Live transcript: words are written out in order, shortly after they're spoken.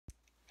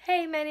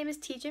Hey, my name is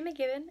T J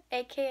McGibbon,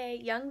 aka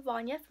Young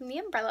Vanya from the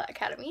Umbrella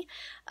Academy.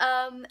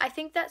 I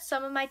think that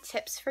some of my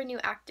tips for new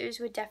actors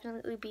would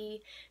definitely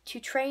be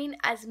to train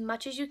as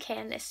much as you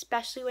can,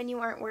 especially when you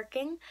aren't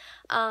working.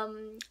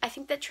 I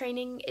think that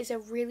training is a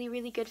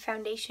really good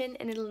foundation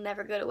and it'll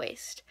never go to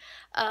waste.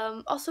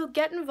 Also,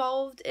 get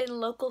involved in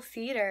local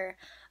theater.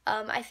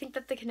 I think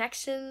that the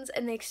connections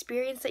and the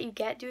experience that you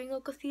get doing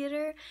local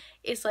theater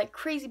is like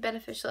crazy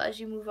beneficial as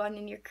you move on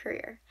in your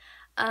career.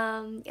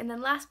 And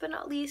then last but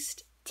not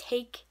least,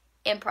 take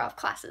improv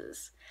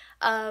classes.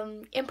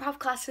 Improv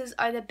classes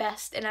are the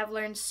best and I've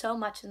learned so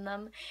much in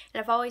them,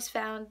 and I've always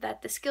found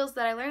that the skills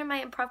that I learn in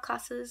my improv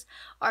classes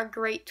are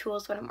great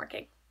tools when I'm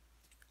working.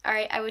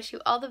 Alright, I wish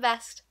you all the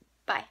best.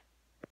 Bye.